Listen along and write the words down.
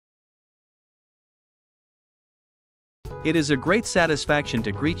It is a great satisfaction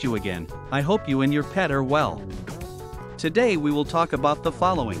to greet you again. I hope you and your pet are well. Today we will talk about the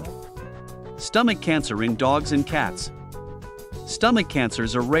following. Stomach cancer in dogs and cats. Stomach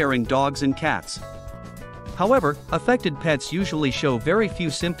cancers are rare in dogs and cats. However, affected pets usually show very few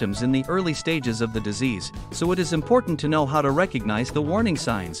symptoms in the early stages of the disease, so it is important to know how to recognize the warning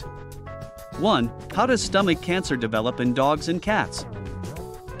signs. 1. How does stomach cancer develop in dogs and cats?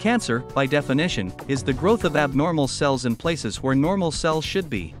 Cancer, by definition, is the growth of abnormal cells in places where normal cells should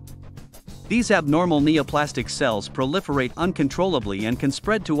be. These abnormal neoplastic cells proliferate uncontrollably and can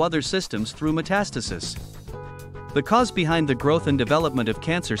spread to other systems through metastasis. The cause behind the growth and development of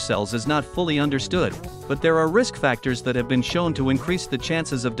cancer cells is not fully understood, but there are risk factors that have been shown to increase the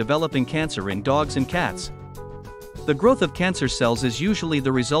chances of developing cancer in dogs and cats. The growth of cancer cells is usually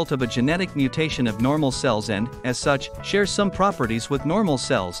the result of a genetic mutation of normal cells and, as such, shares some properties with normal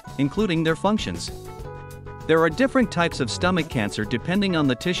cells, including their functions. There are different types of stomach cancer depending on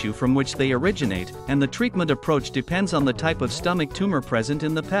the tissue from which they originate, and the treatment approach depends on the type of stomach tumor present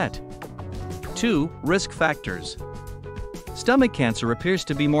in the pet. 2. Risk factors. Stomach cancer appears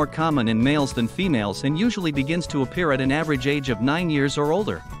to be more common in males than females and usually begins to appear at an average age of 9 years or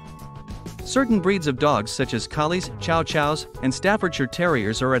older. Certain breeds of dogs such as Collies, Chow Chows, and Staffordshire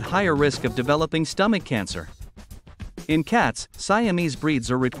Terriers are at higher risk of developing stomach cancer. In cats, Siamese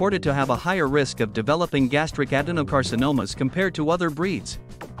breeds are reported to have a higher risk of developing gastric adenocarcinomas compared to other breeds.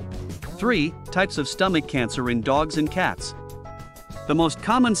 3. Types of stomach cancer in dogs and cats. The most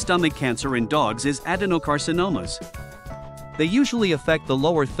common stomach cancer in dogs is adenocarcinomas. They usually affect the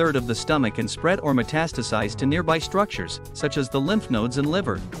lower third of the stomach and spread or metastasize to nearby structures, such as the lymph nodes and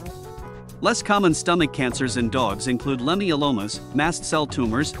liver. Less common stomach cancers in dogs include lemiomas, mast cell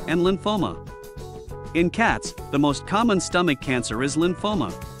tumors, and lymphoma. In cats, the most common stomach cancer is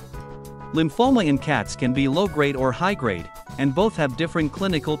lymphoma. Lymphoma in cats can be low-grade or high-grade, and both have different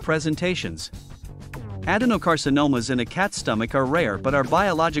clinical presentations. Adenocarcinomas in a cat's stomach are rare but are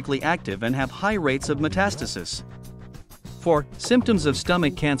biologically active and have high rates of metastasis. 4. Symptoms of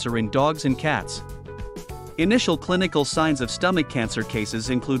stomach cancer in dogs and cats. Initial clinical signs of stomach cancer cases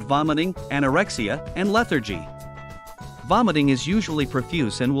include vomiting, anorexia, and lethargy. Vomiting is usually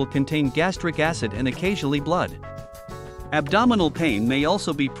profuse and will contain gastric acid and occasionally blood. Abdominal pain may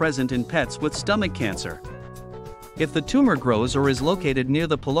also be present in pets with stomach cancer. If the tumor grows or is located near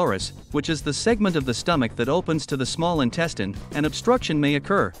the pylorus, which is the segment of the stomach that opens to the small intestine, an obstruction may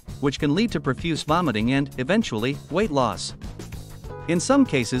occur, which can lead to profuse vomiting and, eventually, weight loss. In some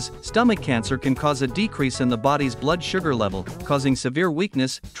cases, stomach cancer can cause a decrease in the body's blood sugar level, causing severe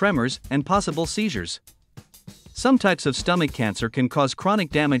weakness, tremors, and possible seizures. Some types of stomach cancer can cause chronic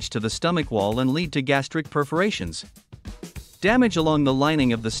damage to the stomach wall and lead to gastric perforations. Damage along the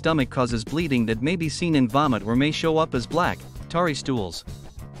lining of the stomach causes bleeding that may be seen in vomit or may show up as black, tarry stools.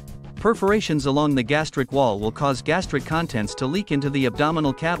 Perforations along the gastric wall will cause gastric contents to leak into the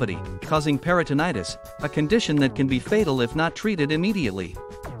abdominal cavity, causing peritonitis, a condition that can be fatal if not treated immediately.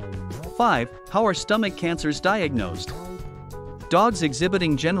 5. How are stomach cancers diagnosed? Dogs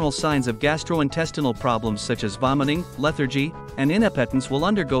exhibiting general signs of gastrointestinal problems such as vomiting, lethargy, and inappetence will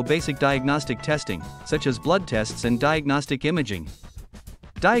undergo basic diagnostic testing, such as blood tests and diagnostic imaging.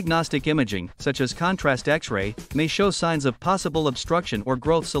 Diagnostic imaging, such as contrast X-ray, may show signs of possible obstruction or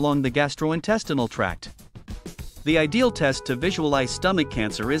growths along the gastrointestinal tract. The ideal test to visualize stomach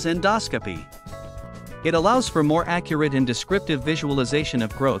cancer is endoscopy. It allows for more accurate and descriptive visualization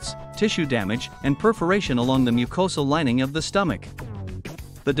of growths, tissue damage, and perforation along the mucosal lining of the stomach.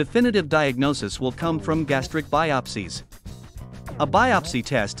 The definitive diagnosis will come from gastric biopsies. A biopsy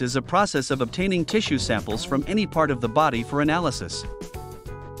test is a process of obtaining tissue samples from any part of the body for analysis.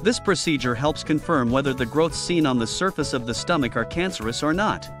 This procedure helps confirm whether the growths seen on the surface of the stomach are cancerous or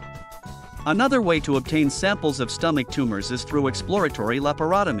not. Another way to obtain samples of stomach tumors is through exploratory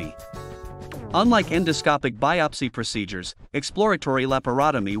laparotomy. Unlike endoscopic biopsy procedures, exploratory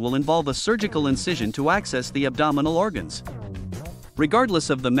laparotomy will involve a surgical incision to access the abdominal organs. Regardless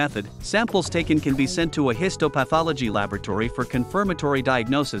of the method, samples taken can be sent to a histopathology laboratory for confirmatory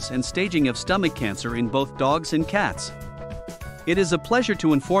diagnosis and staging of stomach cancer in both dogs and cats. It is a pleasure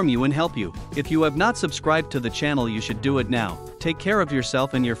to inform you and help you. If you have not subscribed to the channel, you should do it now. Take care of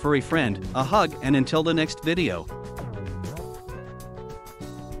yourself and your furry friend. A hug, and until the next video.